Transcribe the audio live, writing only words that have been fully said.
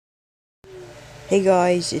Hey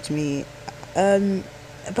guys, it's me.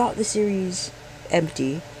 About the series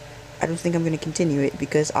Empty, I don't think I'm gonna continue it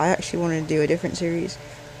because I actually want to do a different series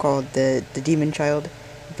called the Demon Child,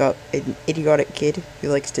 about an idiotic kid who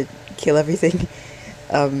likes to kill everything.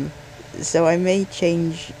 Um, so I may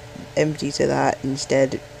change Empty to that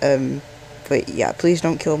instead. But yeah, please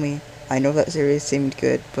don't kill me. I know that series seemed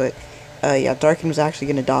good, but yeah, Darkin was actually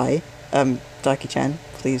gonna die. Darki Chan,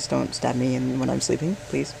 please don't stab me and when I'm sleeping.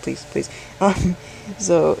 Please, please, please. Um,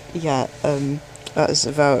 so yeah, that's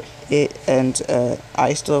about it, and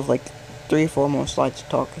I still have like 3 or 4 more slides to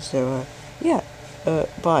talk. So yeah,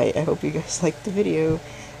 bye. I hope you guys liked the video,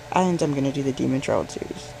 and I'm gonna do the Demon Child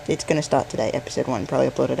series. It's gonna start today, episode 1, probably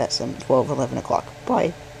uploaded at some 12, 11 o'clock.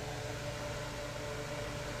 Bye.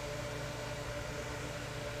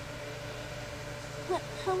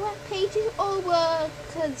 What page is over?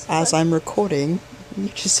 Cause As I'm recording, you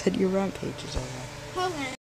just said your ramp page is over.